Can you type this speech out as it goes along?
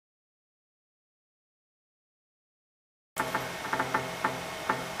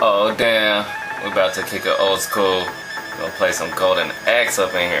Oh damn, we about to kick an old school. Gonna play some Golden Axe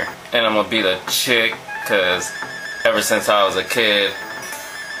up in here. And I'm gonna be the chick, cause ever since I was a kid,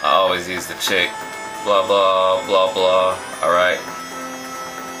 I always used the chick. Blah blah blah blah. Alright.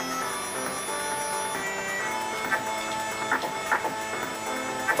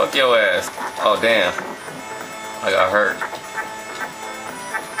 Fuck your ass. Oh damn. I got hurt.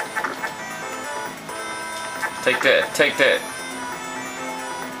 Take that, take that.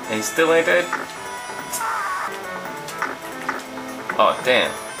 And he still ain't dead? Oh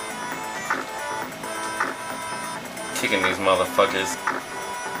damn. Kicking these motherfuckers.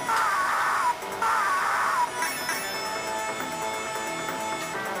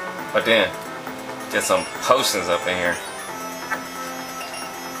 Oh damn. Get some potions up in here.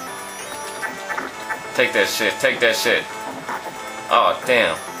 Take that shit, take that shit. Oh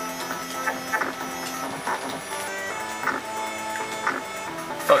damn.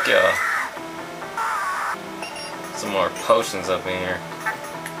 Fuck y'all. Some more potions up in here.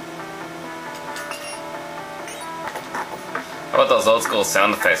 How about those old school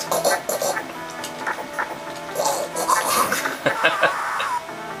sound effects?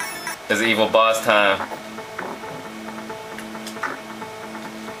 It's evil boss time.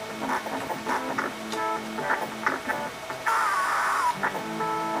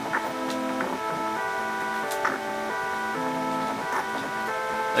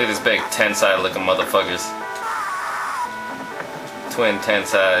 Look at this big Tensai looking motherfuckers. Twin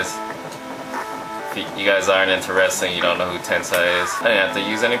Tensais. If you guys aren't into wrestling, you don't know who Tensai is. I didn't have to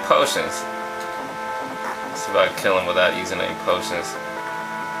use any potions. Let's see if I can kill him without using any potions.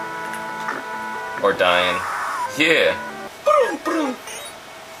 Or dying. Yeah!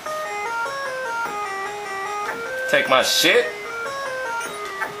 Take my shit?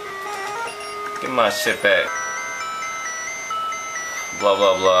 Give my shit back. Blah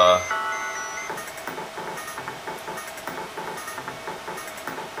blah blah.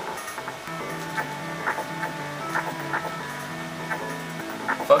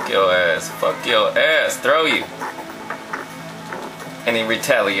 Fuck your ass. Fuck your ass. Throw you. And he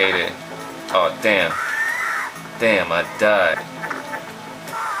retaliated. Oh damn. Damn, I died.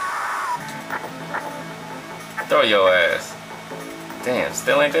 Throw your ass. Damn,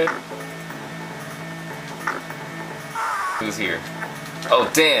 still ain't dead? Who's here? Oh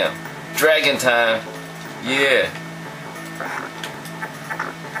damn! Dragon time! Yeah!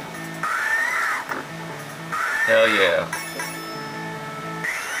 Hell yeah!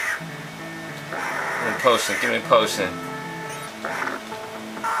 Give me potion, give me potion.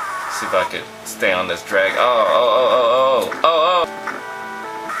 See if I could stay on this drag. Oh!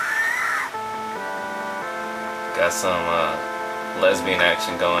 Got some lesbian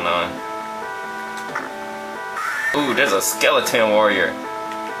action going on. Ooh, there's a skeleton warrior.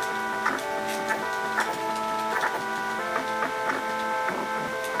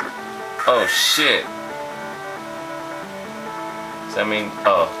 Oh shit. Does that mean,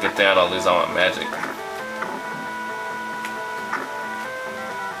 oh, get down, I'll lose all my magic.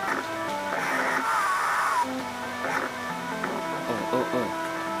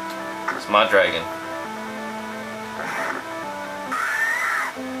 Ooh. It's my dragon.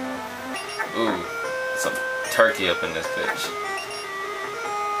 Ooh, some turkey up in this bitch.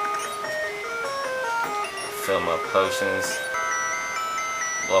 Fill my potions.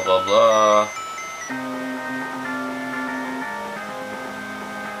 Blah blah blah.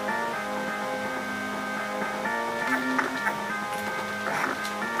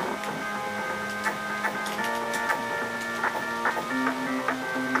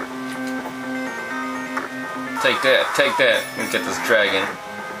 Take that, take that. Let me get this dragon.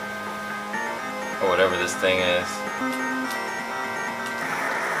 Or whatever this thing is.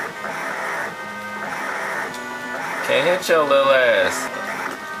 Can't hit your little ass.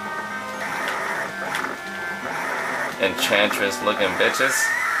 Enchantress looking bitches.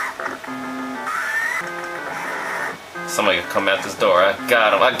 Somebody can come out this door. I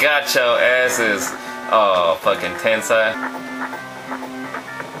got him. I got your asses. Oh, fucking Tensai.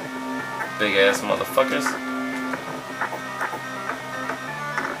 Big ass motherfuckers.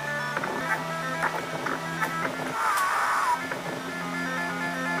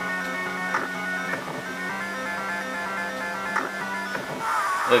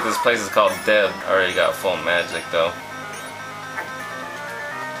 Look, this place is called Deb. I already got full magic though.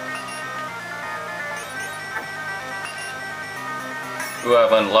 Ooh,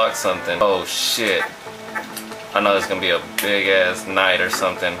 I've unlocked something. Oh shit. I know there's gonna be a big ass knight or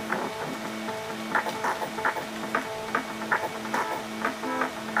something.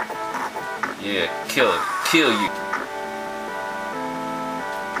 Yeah, kill it. Kill you.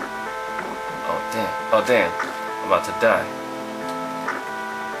 Oh damn, I'm about to die.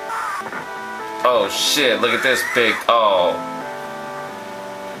 Oh shit, look at this big, oh.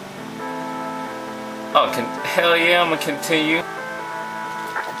 Oh, hell yeah, I'm gonna continue.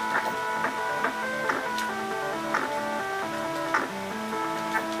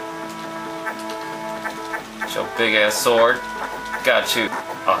 Your big ass sword. Got you.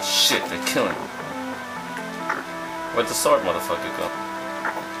 Oh shit, they're killing me. Where'd the sword motherfucker go?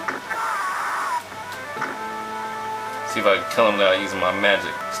 See if I can kill him without using my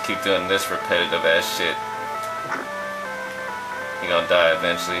magic. Just keep doing this repetitive ass shit. He gonna die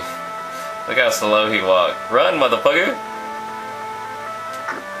eventually. Look how slow he walked. Run, motherfucker!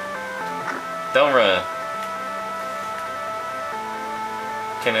 Don't run.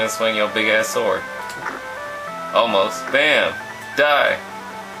 Can't even swing your big ass sword. Almost. Bam! Die!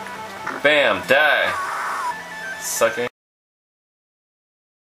 Bam! Die! Sucker.